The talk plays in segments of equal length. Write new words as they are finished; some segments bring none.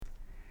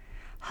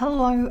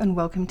Hello and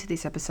welcome to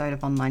this episode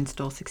of Online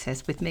Store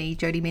Success with me,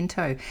 Jody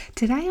Minto.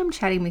 Today I'm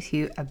chatting with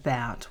you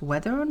about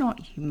whether or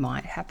not you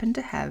might happen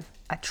to have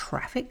a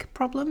traffic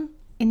problem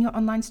in your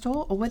online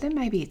store or whether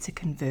maybe it's a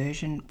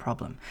conversion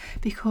problem.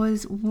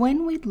 Because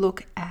when we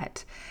look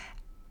at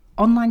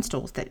online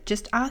stores that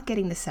just aren't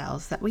getting the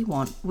sales that we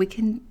want, we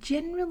can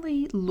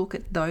generally look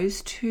at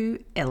those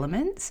two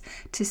elements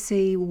to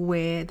see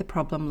where the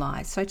problem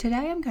lies. So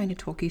today I'm going to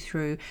talk you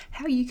through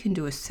how you can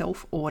do a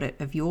self-audit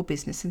of your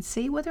business and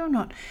see whether or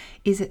not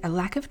is it a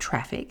lack of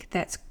traffic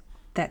that's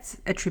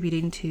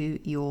attributing to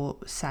your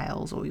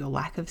sales or your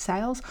lack of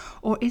sales,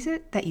 or is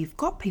it that you've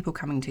got people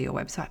coming to your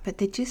website but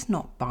they're just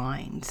not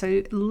buying?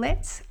 So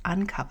let's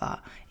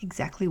uncover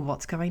exactly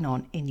what's going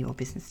on in your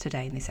business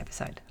today in this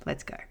episode.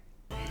 Let's go.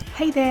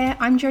 Hey there,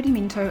 I'm Jody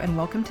Minto and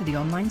welcome to the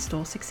Online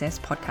Store Success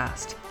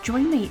Podcast.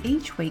 Join me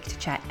each week to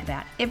chat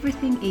about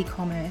everything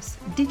e-commerce,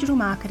 digital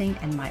marketing,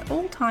 and my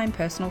all-time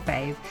personal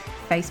fave,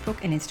 Facebook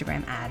and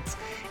Instagram ads.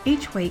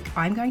 Each week,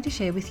 I'm going to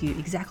share with you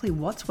exactly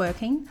what's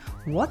working,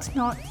 what's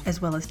not,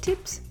 as well as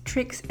tips,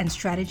 tricks, and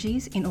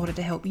strategies in order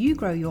to help you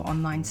grow your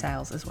online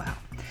sales as well.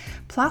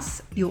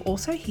 Plus, you'll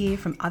also hear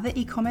from other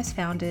e-commerce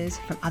founders,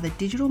 from other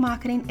digital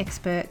marketing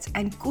experts,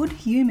 and good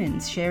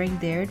humans sharing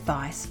their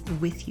advice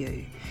with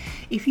you.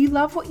 If you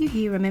love what you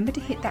hear, remember to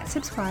hit that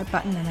subscribe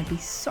button, and I'd be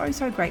so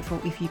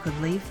grateful if you could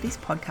leave this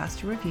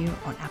podcast a review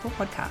on Apple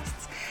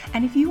Podcasts.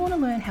 And if you want to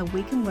learn how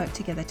we can work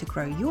together to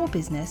grow your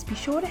business, be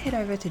sure to head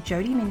over to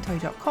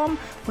jodyminto.com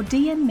or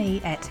DM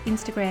me at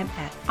Instagram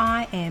at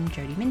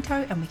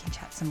 @IamJodyMinto and we can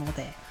chat some more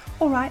there.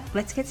 All right,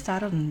 let's get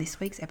started on this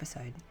week's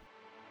episode.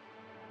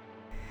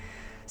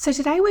 So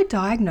today we're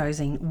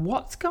diagnosing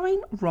what's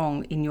going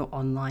wrong in your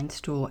online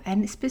store,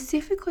 and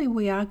specifically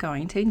we are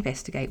going to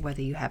investigate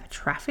whether you have a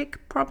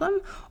traffic problem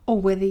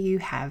or whether you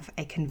have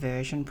a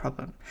conversion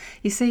problem.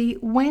 You see,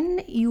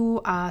 when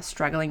you are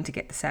struggling to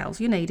get the sales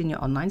you need in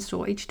your online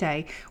store each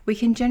day, we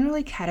can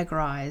generally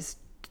categorize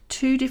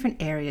two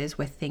different areas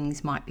where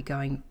things might be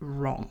going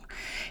wrong.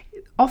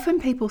 Often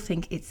people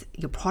think it's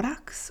your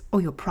products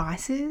or your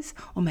prices,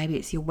 or maybe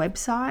it's your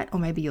website, or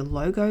maybe your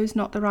logo's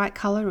not the right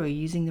color or you're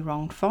using the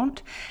wrong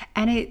font.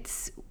 And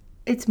it's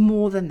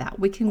more than that.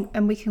 We can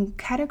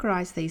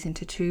categorize these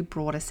into two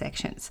broader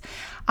sections.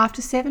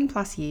 After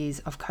 7+ years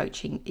of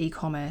coaching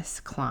e-commerce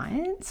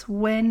clients,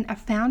 when a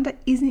founder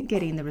isn't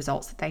getting the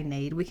results that they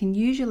need, we can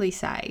usually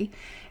say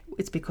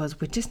it's because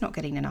we're just not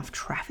getting enough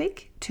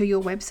traffic to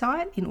your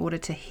website in order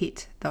to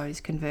hit those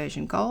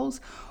conversion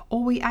goals,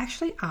 or we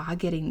actually are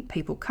getting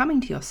people coming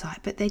to your site,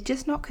 but they're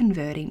just not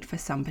converting for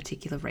some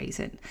particular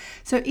reason.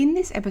 So in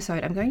this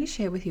episode, I'm going to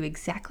share with you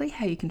exactly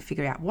how you can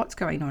figure out what's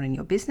going on in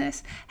your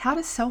business, how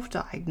to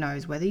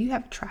self-diagnose whether you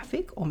have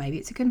traffic or maybe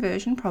it's a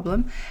conversion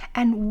problem,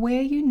 and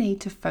where you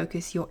need to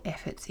focus your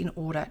efforts in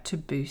order to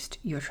boost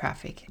your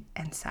traffic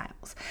and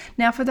sales.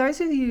 Now, for those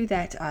of you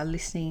that are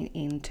listening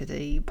into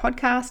the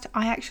podcast,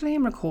 I actually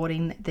am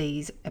recording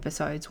these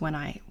episodes when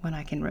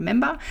I can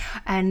remember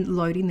and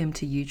loading them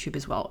to YouTube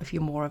as well, if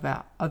you're more of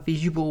a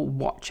visual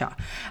watcher.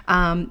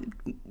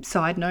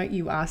 Side note,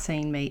 you are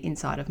seeing me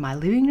inside of my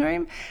living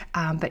room,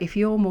 but if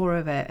you're more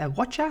of a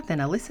watcher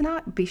than a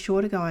listener, be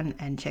sure to go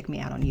and check me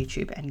out on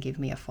YouTube and give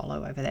me a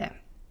follow over there.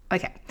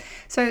 Okay,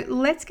 so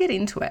let's get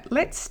into it.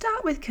 Let's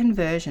start with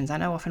conversions. I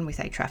know often we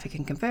say traffic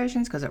and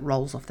conversions because it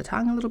rolls off the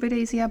tongue a little bit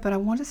easier, but I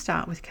want to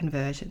start with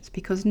conversions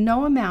because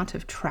no amount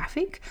of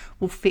traffic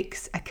will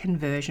fix a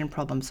conversion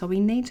problem. So we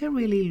need to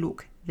really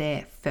look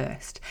there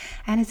first.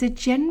 And as a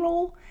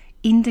general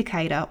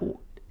indicator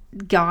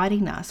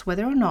guiding us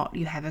whether or not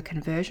you have a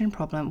conversion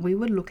problem, we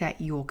would look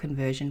at your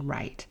conversion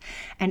rate.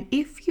 And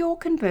if your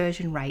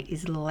conversion rate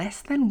is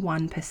less than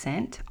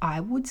 1%,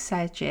 I would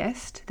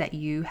suggest that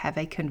you have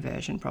a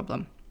conversion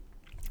problem.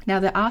 Now,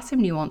 there are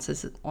some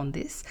nuances on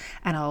this,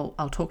 and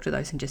I'll talk to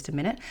those in just a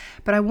minute,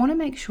 but I want to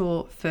make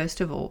sure, first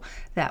of all,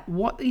 that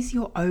what is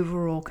your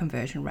overall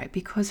conversion rate?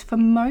 Because for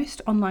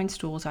most online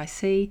stores I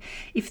see,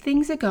 if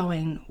things are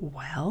going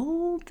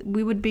well,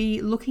 we would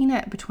be looking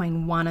at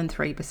between 1% and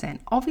 3%.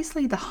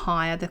 Obviously, the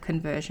higher the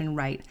conversion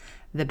rate,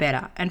 the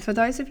better. And for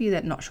those of you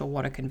that are not sure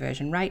what a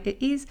conversion rate it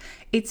is,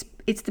 it's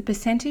the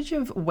percentage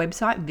of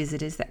website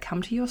visitors that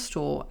come to your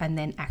store and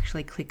then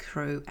actually click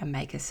through and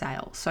make a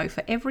sale. So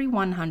for every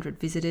 100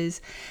 visitors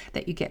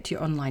that you get to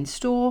your online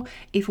store,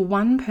 if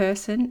one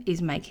person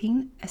is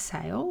making a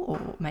sale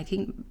or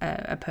making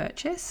a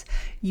purchase,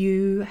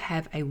 you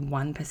have a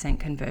 1%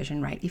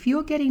 conversion rate. If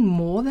you're getting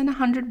more than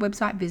 100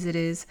 website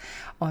visitors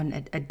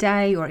on a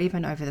day or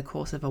even over the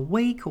course of a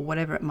week or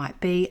whatever it might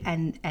be,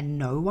 and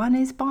no one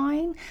is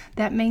buying,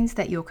 that means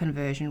that your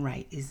conversion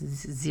rate is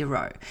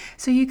 0.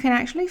 So you can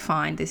actually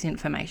find this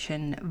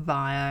information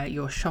via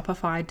your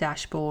Shopify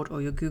dashboard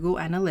or your Google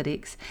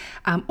Analytics,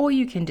 or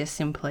you can just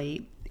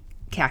simply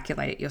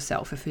calculate it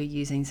yourself if you're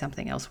using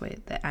something else where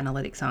the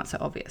analytics aren't so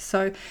obvious.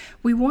 So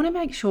we want to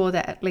make sure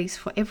that at least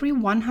for every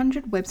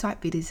 100 website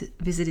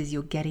visitors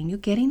you're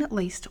getting at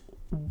least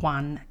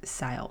one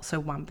sale,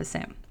 so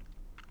 1%.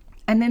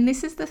 And then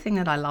this is the thing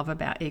that I love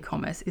about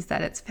e-commerce is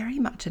that it's very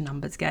much a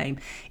numbers game.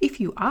 If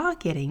you are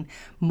getting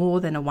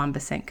more than a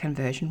 1%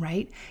 conversion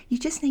rate, you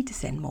just need to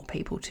send more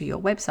people to your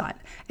website.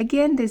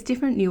 Again, there's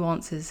different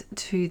nuances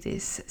to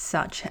this,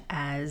 such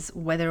as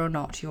whether or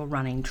not you're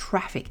running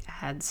traffic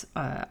ads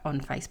on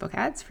Facebook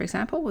ads, for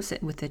example,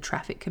 with the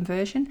traffic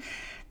conversion.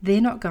 They're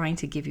not going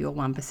to give you a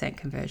 1%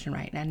 conversion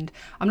rate. And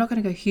I'm not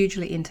going to go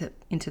hugely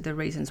into the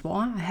reasons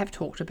why. I have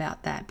talked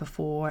about that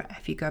before.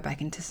 If you go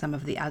back into some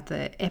of the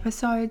other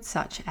episodes,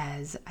 such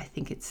as I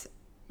think it's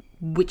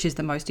which is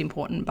the most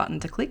important button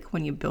to click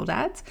when you build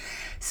ads.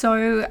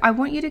 So I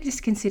want you to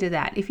just consider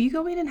that. If you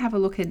go in and have a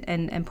look at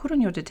and put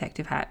on your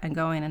detective hat and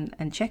go in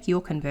and check your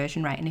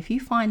conversion rate, and if you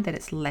find that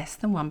it's less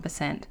than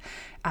 1%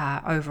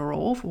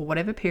 overall for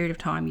whatever period of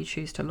time you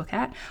choose to look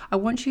at, I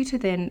want you to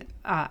then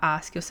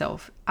ask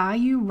yourself, are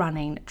you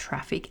running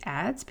traffic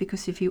ads?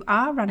 Because if you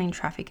are running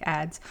traffic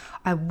ads,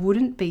 I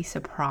wouldn't be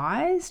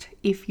surprised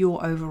if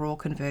your overall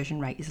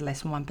conversion rate is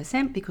less than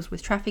 1%, because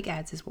with traffic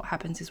ads is what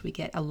happens is we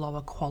get a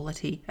lower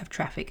quality of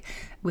traffic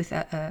with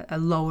a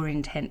lower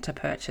intent to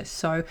purchase.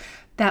 So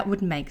that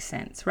would make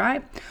sense,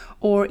 right?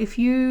 Or if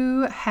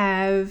you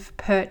have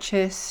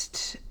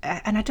purchased,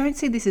 and I don't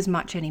see this as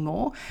much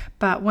anymore,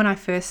 but when I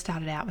first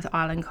started out with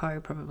Island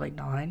Co, probably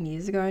 9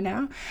 years ago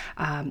now,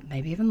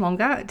 maybe even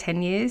longer,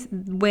 10 years,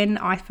 when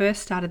I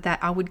first started that,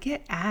 I would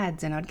get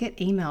ads and I'd get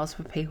emails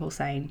from people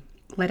saying,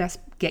 let us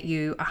get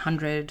you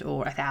 100 or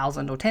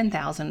 1,000 or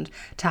 10,000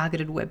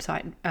 targeted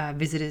website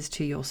visitors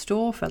to your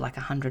store for like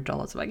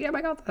 $100. Like, yeah,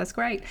 my God, that's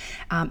great.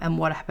 And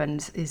what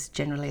happens is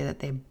generally that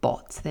they're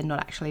bots. They're not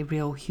actually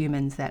real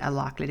humans that are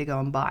likely to go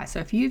and buy. So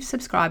if you've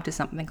subscribed to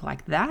something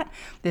like that,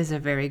 there's a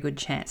very good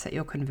chance that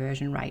your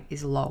conversion rate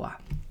is lower.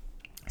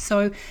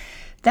 So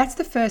that's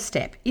the first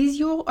step. Is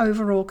your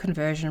overall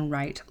conversion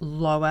rate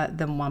lower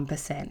than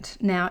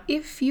 1%? Now,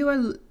 if you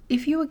are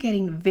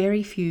getting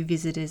very few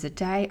visitors a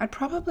day, I'd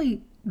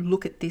probably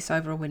look at this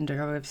over a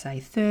window of say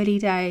 30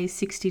 days,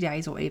 60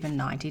 days, or even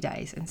 90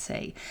 days and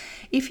see.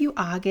 If you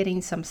are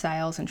getting some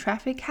sales and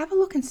traffic, have a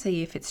look and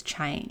see if it's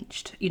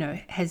changed. You know,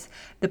 has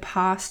the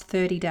past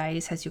 30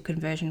 days, has your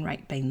conversion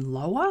rate been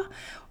lower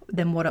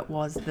than what it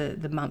was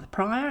the month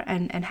prior,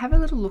 and have a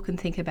little look and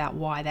think about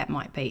why that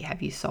might be. Have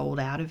you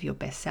sold out of your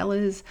best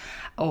sellers,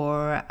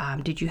 or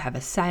did you have a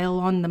sale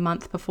on the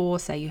month before?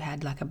 Say you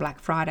had like a Black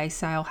Friday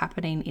sale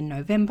happening in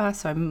November,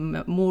 so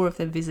more of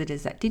the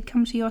visitors that did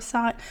come to your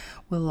site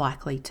were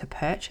likely to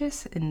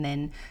purchase, and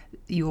then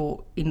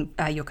your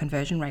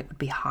conversion rate would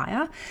be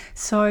higher.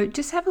 So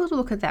just have a little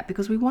look at that,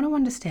 because we want to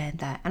understand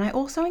that. And I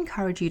also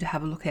encourage you to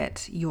have a look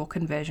at your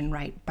conversion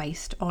rate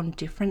based on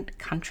different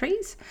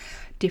countries,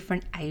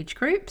 different age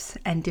groups,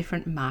 and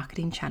different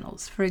marketing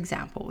channels. For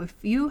example, if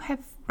you're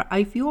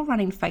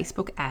running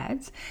Facebook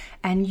ads,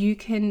 and you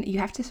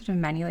have to sort of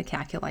manually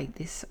calculate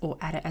this or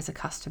add it as a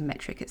custom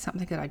metric. It's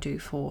something that I do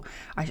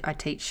I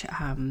teach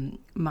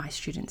my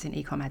students in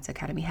Ecom Ads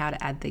Academy how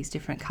to add these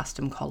different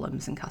custom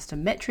columns and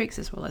custom metrics,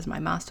 as well as my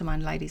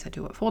mastermind ladies. I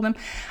do it for them.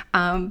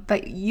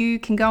 But you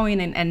can go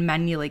in and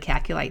manually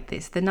calculate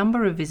this, the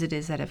number of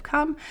visitors that have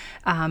come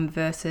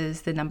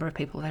versus the number of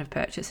people that have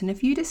purchased. And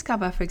if you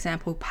discover, for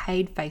example,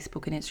 paid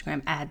Facebook and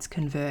Instagram ads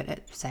convert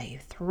at say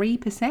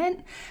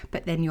 3%,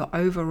 but then your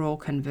overall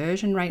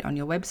conversion rate on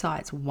your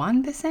website's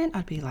 1%,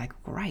 I'd be like,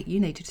 great, you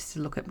need to just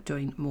look at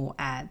doing more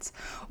ads.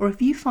 Or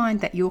if you find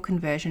that your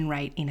conversion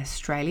rate in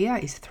Australia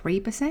is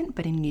 3%,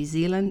 but in New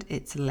Zealand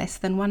it's less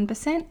than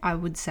 1%, I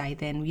would say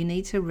then you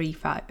need to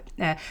refocus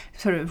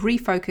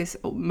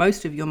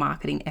most of your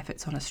marketing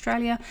efforts on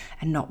Australia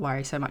and not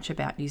worry so much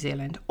about New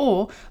Zealand.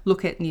 Or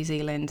look at New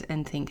Zealand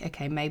and think,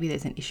 okay, maybe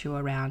there's an issue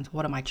around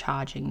what am I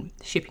charging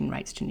shipping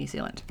rates to New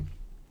Zealand.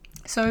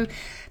 So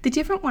the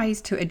different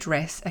ways to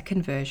address a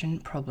conversion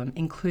problem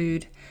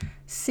include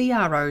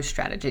CRO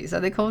strategies.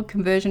 So they're called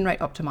conversion rate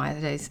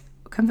optimizers.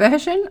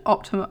 Conversion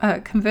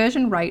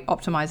rate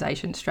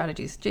optimization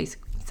strategies. Geez,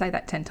 say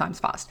that 10 times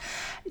fast.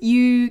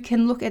 You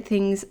can look at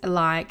things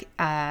like,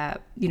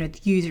 the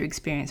user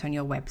experience on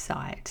your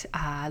website,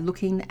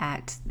 looking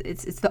at,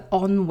 it's the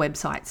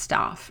on-website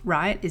stuff,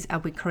 right? Are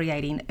we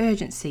creating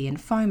urgency and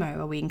FOMO?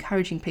 Are we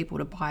encouraging people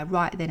to buy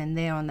right then and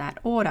there on that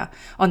order,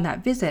 on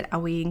that visit?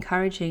 Are we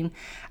encouraging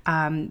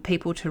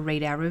people to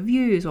read our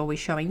reviews? Or are we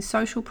showing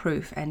social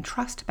proof and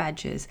trust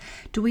badges?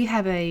 Do we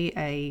have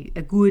a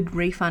good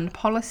refund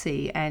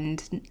policy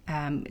and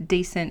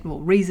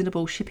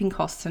reasonable shipping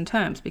costs and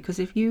terms? Because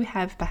if you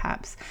have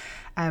perhaps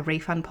a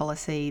refund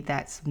policy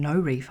that's no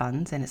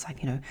refunds, and it's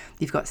like,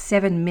 you've got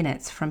 7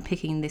 minutes from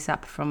picking this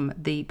up from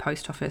the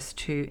post office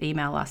to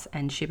email us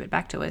and ship it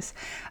back to us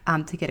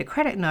to get a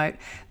credit note,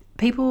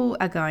 people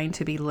are going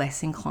to be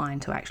less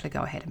inclined to actually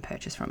go ahead and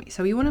purchase from you.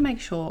 So you want to make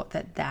sure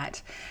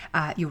that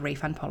your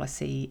refund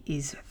policy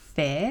is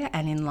fair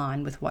and in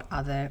line with what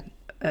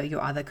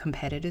your other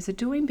competitors are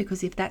doing,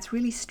 because if that's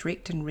really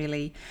strict and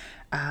really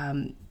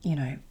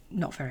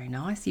not very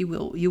nice, you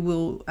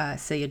will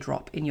see a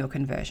drop in your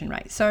conversion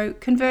rate. So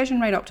conversion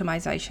rate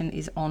optimization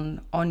is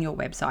on your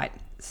website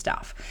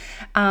stuff.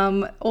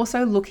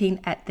 Also looking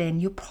at then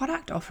your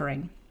product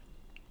offering.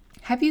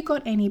 Have you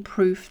got any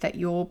proof that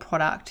your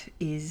product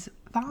is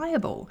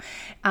viable?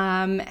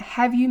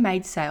 Have you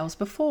made sales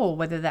before,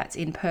 whether that's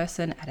in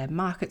person at a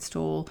market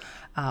stall,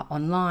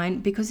 online?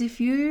 Because if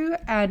you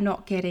are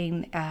not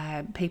getting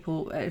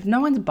people, if no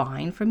one's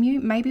buying from you,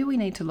 maybe we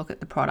need to look at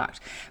the product.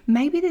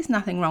 Maybe there's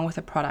nothing wrong with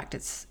the product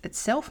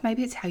itself.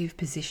 Maybe it's how you've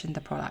positioned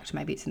the product.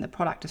 Maybe it's in the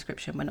product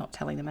description. We're not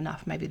telling them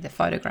enough. Maybe the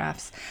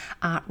photographs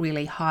aren't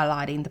really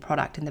highlighting the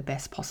product in the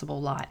best possible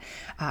light.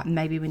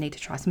 Maybe we need to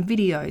try some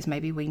videos.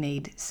 Maybe we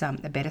need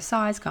a better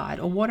size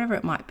guide, or whatever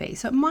it might be.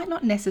 So it might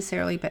not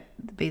necessarily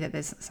be that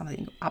there's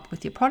something up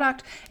with your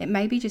product. It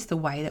may be just the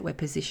way that we're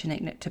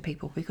positioning it to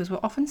people, because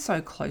we're often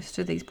so close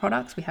to these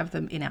products. We have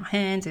them in our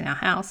hands, in our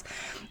house.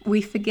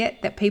 We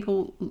forget that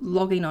people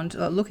looking on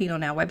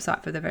our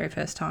website for the very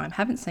first time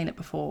haven't seen it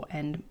before,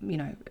 and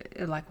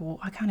like, well,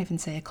 I can't even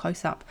see a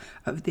close-up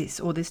of this,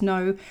 or there's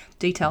no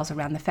details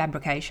around the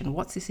fabrication.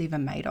 What's this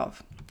even made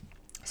of?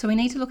 So we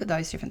need to look at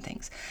those different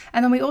things.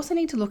 And then we also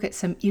need to look at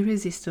some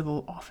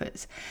irresistible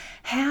offers.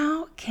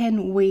 How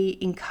can we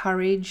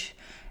encourage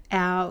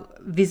our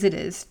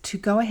visitors to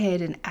go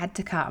ahead and add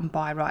to cart and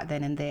buy right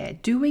then and there?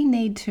 Do we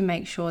need to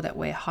make sure that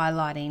we're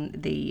highlighting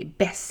the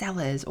best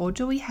sellers, or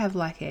do we have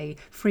like a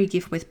free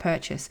gift with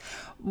purchase?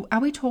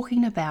 Are we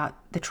talking about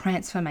the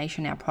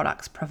transformation our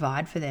products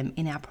provide for them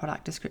in our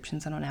product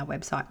descriptions and on our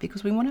website?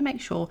 Because we want to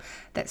make sure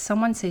that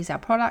someone sees our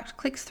product,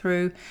 clicks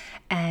through,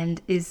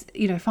 and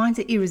finds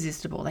it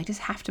irresistible. They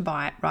just have to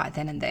buy it right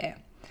then and there.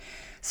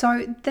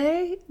 So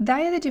they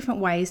are the different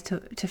ways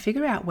to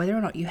figure out whether or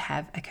not you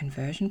have a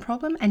conversion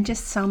problem, and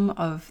just some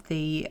of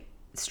the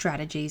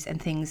strategies and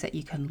things that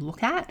you can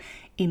look at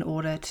in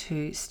order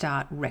to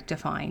start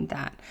rectifying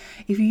that.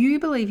 If you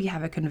believe you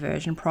have a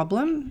conversion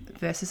problem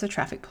versus a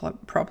traffic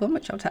problem,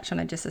 which I'll touch on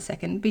in just a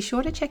second, be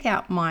sure to check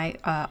out my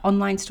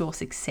online store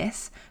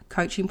success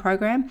coaching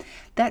program.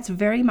 That's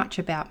very much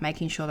about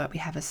making sure that we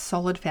have a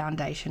solid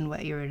foundation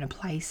where you're in a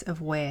place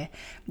of where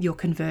your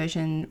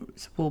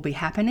conversions will be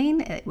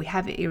happening. We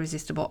have an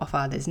irresistible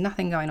offer. There's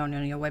nothing going on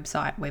your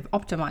website. We've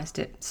optimized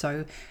it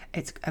so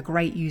it's a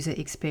great user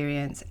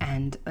experience,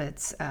 and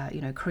it's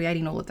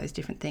creating all of those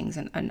different things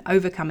and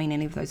overcoming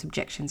any of those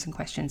objections and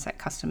questions that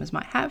customers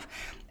might have.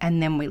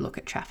 And then we look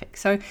at traffic.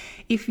 So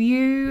if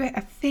you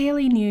are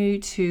fairly new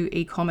to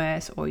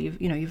e-commerce, or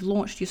you've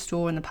launched your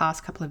store in the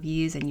past couple of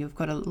years and you've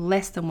got a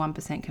less than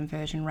 1%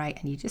 conversion rate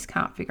and you just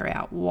can't figure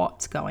out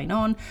what's going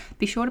on,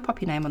 be sure to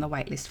pop your name on the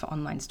wait list for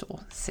online store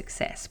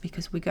success,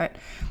 because we go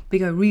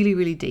really,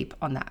 really deep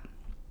on that.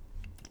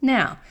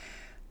 Now,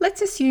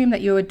 let's assume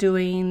that you're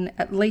doing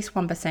at least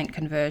 1%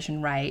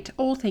 conversion rate,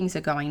 all things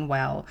are going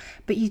well,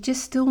 but you're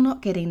just still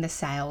not getting the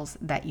sales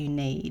that you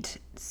need.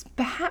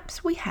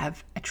 Perhaps we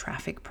have a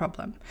traffic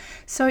problem.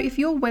 So if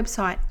your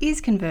website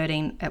is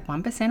converting at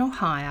 1% or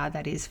higher,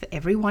 that is for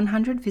every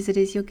 100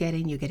 visitors you're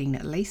getting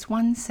at least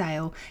one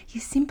sale,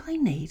 you simply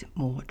need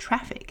more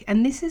traffic.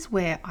 And this is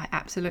where I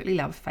absolutely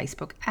love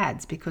Facebook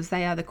ads, because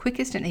they are the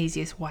quickest and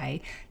easiest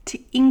way to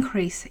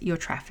increase your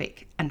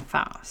traffic, and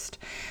fast.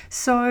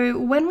 So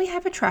when we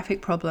have a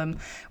traffic problem,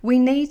 we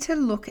need to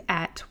look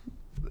at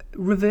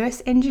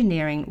reverse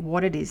engineering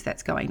what it is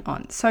that's going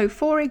on. So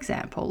for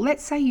example,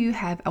 let's say you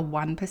have a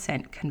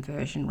 1%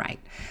 conversion rate,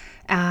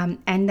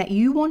 and that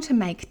you want to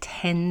make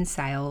 10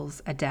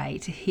 sales a day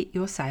to hit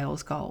your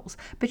sales goals,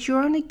 but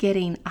you're only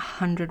getting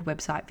 100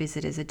 website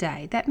visitors a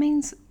day. That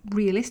means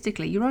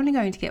realistically, you're only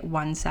going to get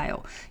one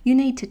sale. You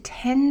need to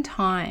 10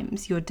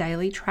 times your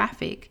daily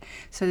traffic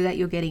so that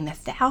you're getting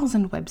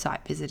 1,000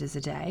 website visitors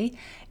a day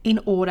in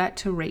order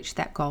to reach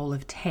that goal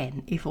of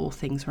 10 if all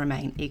things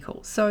remain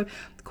equal. So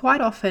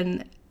quite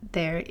often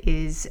there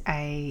is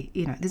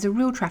there's a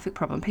real traffic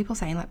problem. People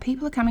saying, like,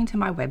 people are coming to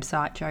my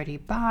website, Jody,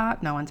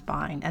 but no one's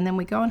buying. And then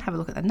we go and have a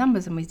look at the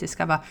numbers and we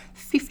discover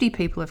 50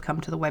 people have come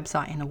to the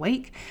website in a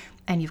week,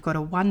 and you've got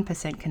a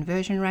 1%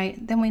 conversion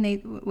rate. Then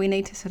we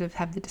need to sort of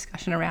have the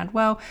discussion around,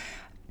 well,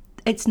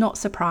 it's not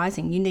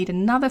surprising. You need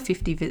another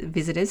 50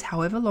 visitors,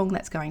 however long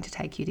that's going to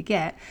take you to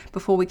get,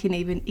 before we can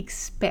even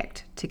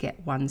expect to get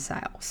one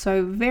sale.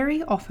 So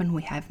very often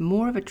we have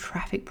more of a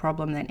traffic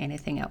problem than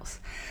anything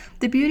else.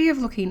 The beauty of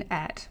looking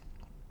at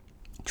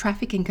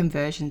traffic and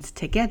conversions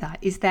together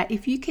is that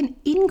if you can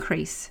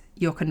increase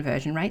your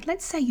conversion rate,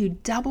 let's say you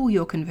double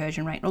your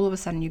conversion rate, and all of a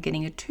sudden you're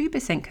getting a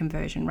 2%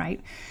 conversion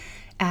rate,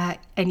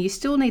 and you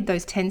still need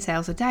those 10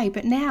 sales a day,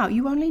 but now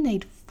you only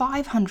need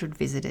 500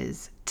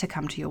 visitors to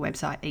come to your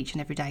website each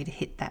and every day to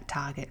hit that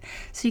target.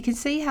 So you can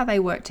see how they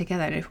work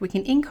together. And if we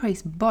can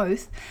increase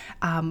both,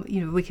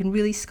 we can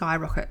really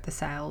skyrocket the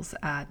sales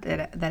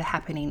that are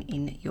happening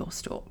in your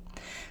store.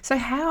 So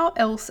how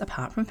else,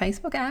 apart from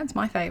Facebook ads,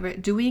 my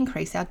favorite, do we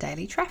increase our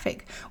daily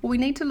traffic? Well, we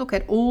need to look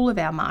at all of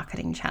our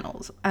marketing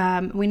channels.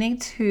 We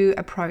need to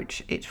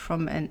approach it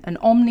from an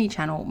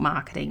omni-channel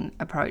marketing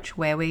approach,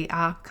 where we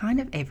are kind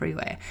of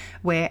everywhere,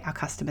 where our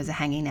customers are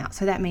hanging out.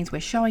 So that means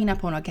we're showing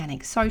up on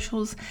organic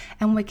socials,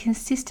 and we're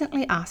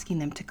consistently asking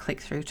them to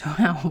click through to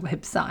our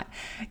website.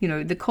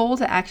 The call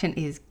to action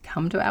is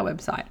come to our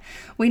website.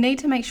 We need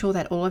to make sure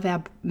that all of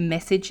our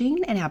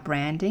messaging and our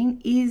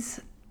branding is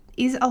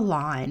is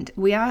aligned.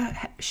 We are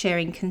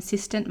sharing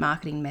consistent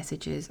marketing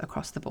messages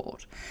across the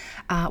board.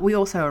 We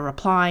also are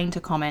replying to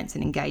comments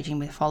and engaging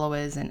with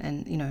followers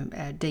and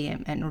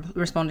DM and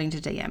responding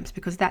to DMs,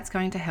 because that's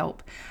going to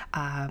help.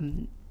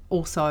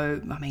 Also,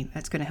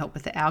 that's going to help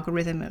with the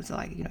algorithm. It's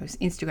like,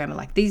 Instagram are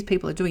like, these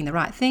people are doing the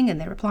right thing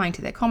and they're replying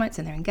to their comments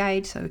and they're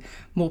engaged. So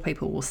more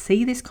people will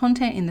see this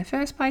content in the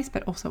first place,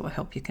 but also it will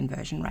help your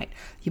conversion rate.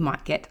 You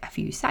might get a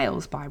few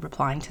sales by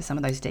replying to some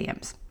of those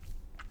DMs.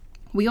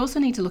 We also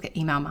need to look at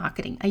email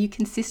marketing. Are you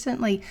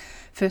consistently,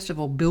 first of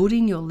all,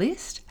 building your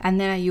list? And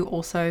then are you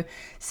also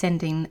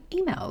sending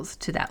emails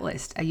to that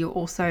list? Are you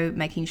also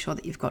making sure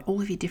that you've got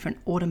all of your different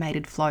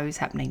automated flows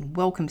happening,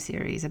 welcome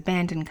series,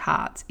 abandoned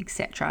carts,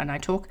 etc.? And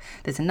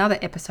there's another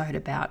episode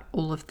about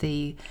all of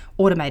the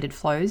automated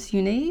flows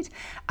you need,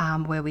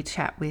 where we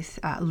chat with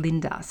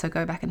Linda. So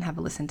go back and have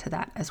a listen to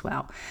that as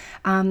well.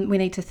 We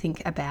need to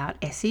think about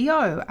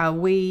SEO. Are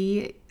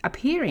we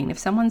appearing? If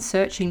someone's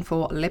searching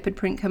for leopard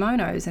print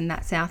kimonos and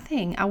that's our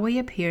thing, are we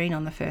appearing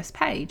on the first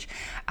page?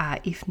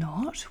 If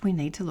not, we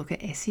need to look at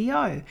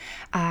SEO.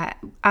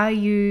 Are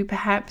you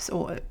perhaps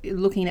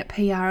looking at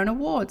PR and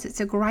awards?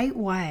 It's a great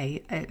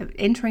way,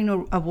 entering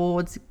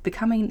awards,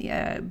 becoming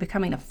a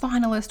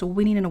finalist or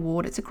winning an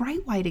award. It's a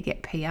great way to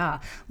get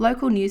PR.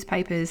 Local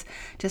newspapers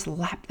just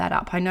lap that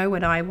up. I know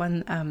when I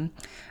won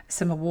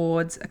some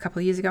awards a couple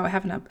of years ago, I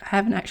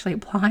haven't actually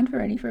applied for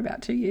any for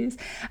about 2 years.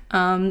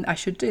 I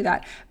should do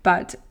that.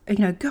 But,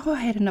 go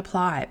ahead and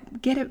apply.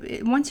 Get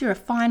it. Once you're a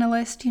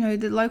finalist,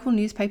 the local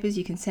newspapers,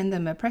 you can send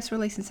them a press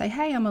release and say,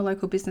 hey, I'm a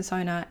local business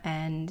owner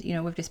and,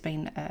 we've just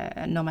been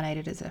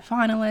nominated as a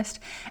finalist.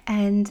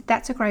 And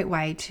that's a great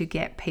way to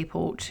get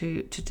people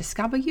to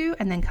discover you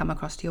and then come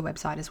across to your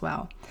website as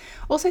well.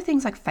 Also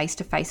things like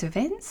face-to-face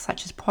events,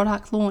 such as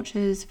product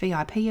launches,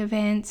 VIP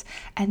events,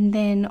 and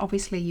then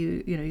obviously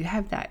you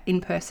have that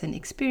in-person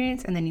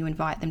experience, and then you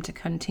invite them to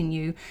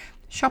continue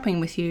shopping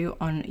with you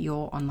on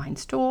your online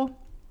store.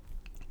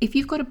 If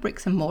you've got a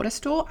bricks and mortar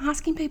store,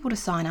 asking people to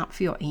sign up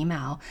for your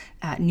email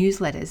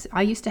newsletters.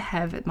 I used to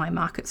have at my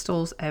market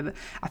stalls a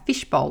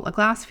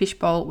glass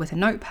fishbowl with a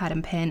notepad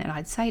and pen, and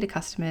I'd say to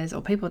customers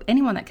or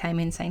anyone that came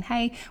in saying,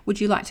 hey,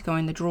 would you like to go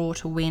in the draw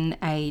to win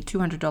a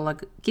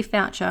 $200 gift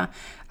voucher?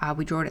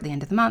 We draw it at the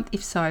end of the month.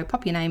 If so,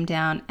 pop your name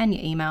down and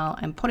your email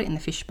and put it in the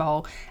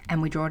fishbowl,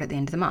 and we draw it at the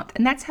end of the month.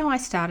 And that's how I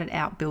started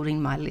out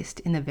building my list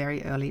in the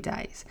very early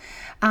days.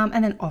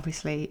 And then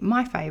obviously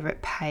my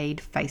favorite,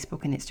 paid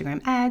Facebook and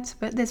Instagram ads,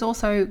 but there's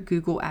also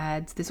Google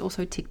ads, there's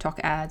also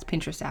TikTok ads,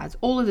 Pinterest ads,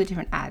 all of the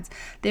different ads.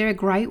 They're a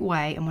great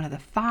way and one of the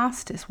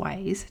fastest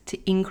ways to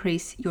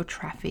increase your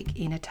traffic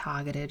in a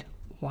targeted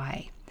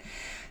way.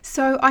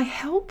 So I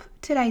hope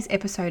today's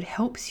episode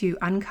helps you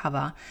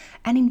uncover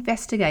and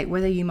investigate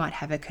whether you might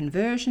have a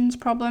conversions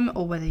problem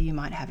or whether you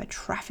might have a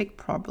traffic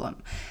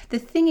problem. The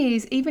thing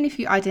is, even if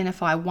you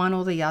identify one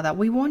or the other,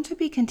 we want to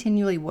be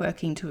continually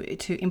working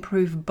to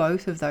improve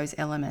both of those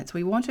elements.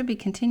 We want to be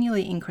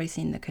continually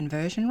increasing the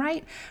conversion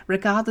rate,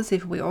 regardless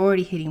if we're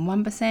already hitting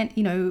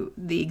 1%.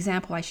 The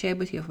example I shared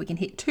with you, if we can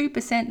hit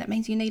 2%, that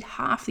means you need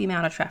half the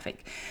amount of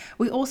traffic.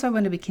 We also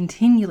want to be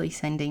continually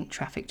sending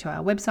traffic to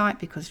our website,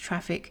 because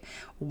traffic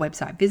or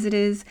website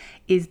visitors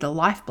is the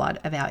lifeblood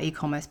of our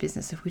e-commerce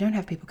business. If we don't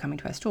have people coming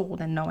to our store,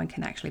 then no one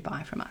can actually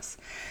buy from us.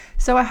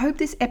 So I hope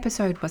this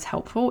episode was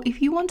helpful.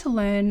 If you want to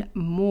learn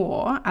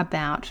more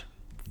about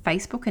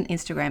Facebook and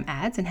Instagram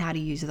ads and how to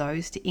use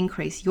those to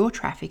increase your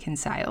traffic and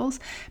sales,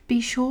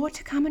 be sure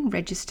to come and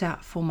register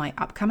for my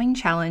upcoming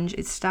challenge.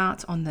 It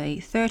starts on the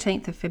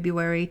 13th of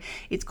February.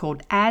 It's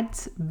called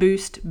Ads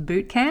Boost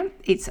Bootcamp.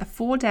 It's a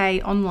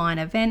 4-day online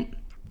event.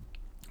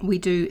 We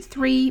do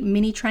 3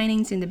 mini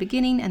trainings in the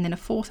beginning and then a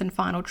 4th and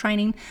final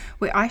training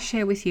where I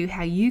share with you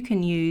how you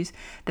can use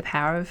the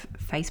power of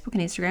Facebook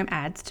and Instagram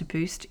ads to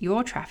boost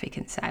your traffic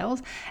and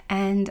sales,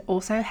 and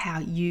also how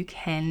you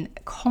can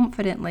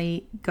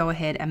confidently go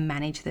ahead and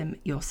manage them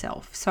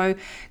yourself. So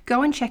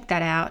go and check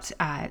that out.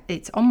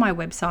 It's on my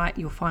website.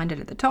 You'll find it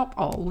at the top.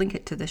 I'll link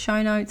it to the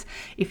show notes.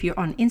 If you're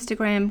on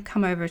Instagram,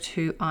 come over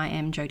to I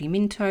am Jody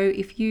Minto.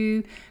 If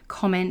you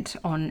comment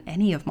on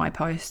any of my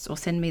posts or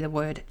send me the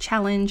word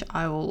challenge,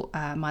 I will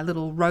my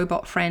little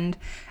robot friend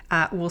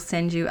will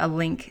send you a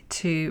link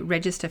to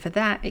register for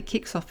that. It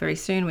kicks off very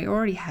soon. We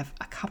already have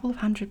a couple of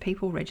hundred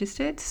people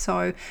registered,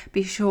 so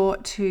be sure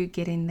to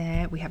get in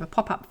there. We have a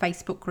pop-up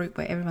Facebook group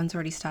where everyone's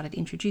already started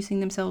introducing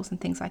themselves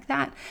and things like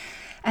that.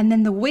 And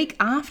then the week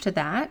after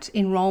that,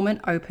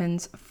 enrollment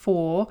opens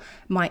for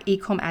my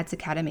Ecom Ads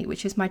Academy,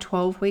 which is my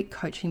 12-week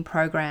coaching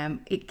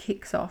program. It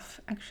kicks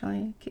off, I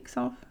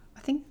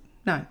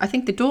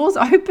think the doors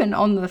open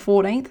on the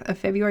 14th of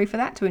February for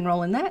that, to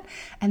enroll in that.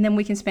 And then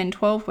we can spend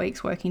 12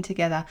 weeks working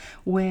together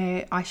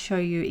where I show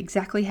you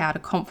exactly how to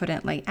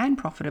confidently and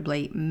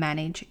profitably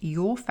manage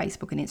your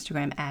Facebook and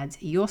Instagram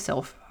ads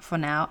yourself for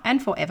now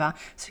and forever,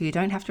 so you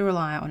don't have to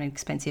rely on an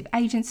expensive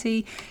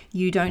agency.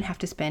 You don't have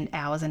to spend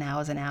hours and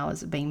hours and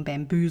hours being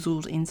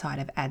bamboozled inside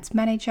of Ads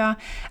Manager.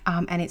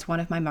 And it's one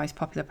of my most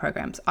popular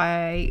programs.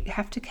 I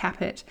have to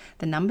cap it,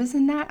 the numbers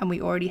in that, and we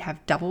already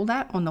have double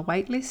that on the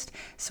wait list.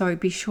 So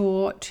be sure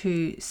sure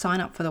to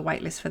sign up for the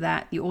waitlist for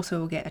that. You also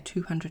will get a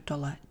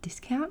 $200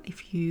 discount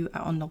if you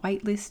are on the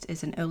waitlist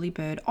as an early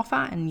bird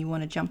offer and you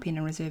want to jump in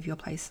and reserve your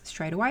place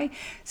straight away.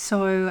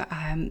 So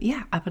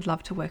I would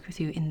love to work with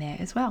you in there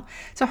as well.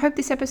 So I hope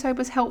this episode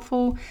was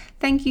helpful.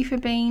 Thank you for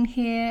being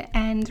here.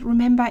 And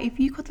remember, if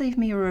you could leave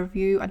me a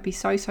review, I'd be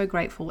so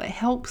grateful. It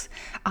helps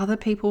other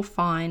people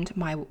find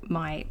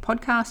my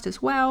podcast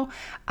as well.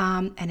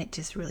 And it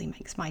just really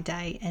makes my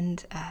day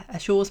and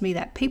assures me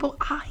that people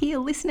are here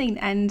listening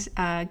and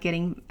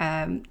getting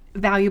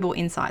valuable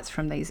insights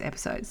from these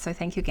episodes. So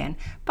thank you again.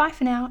 Bye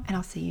for now, and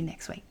I'll see you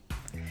next week.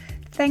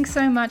 Thanks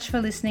so much for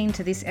listening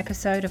to this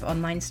episode of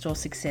Online Store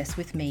Success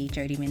with me,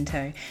 Jody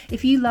Minto.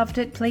 If you loved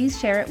it, please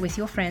share it with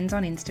your friends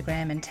on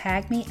Instagram and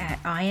tag me at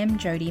I am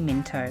Jody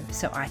Minto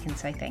so I can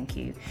say thank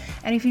you.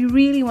 And if you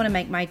really want to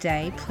make my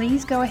day,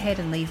 please go ahead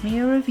and leave me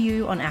a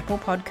review on Apple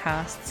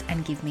Podcasts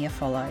and give me a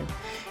follow.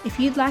 If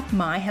you'd like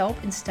my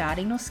help in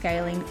starting or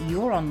scaling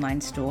your online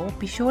store,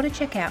 be sure to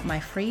check out my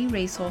free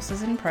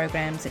resources and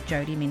programs at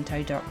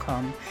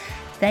jodyminto.com.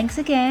 Thanks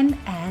again,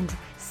 and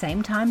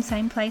same time,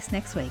 same place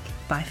next week.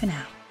 Bye for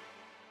now.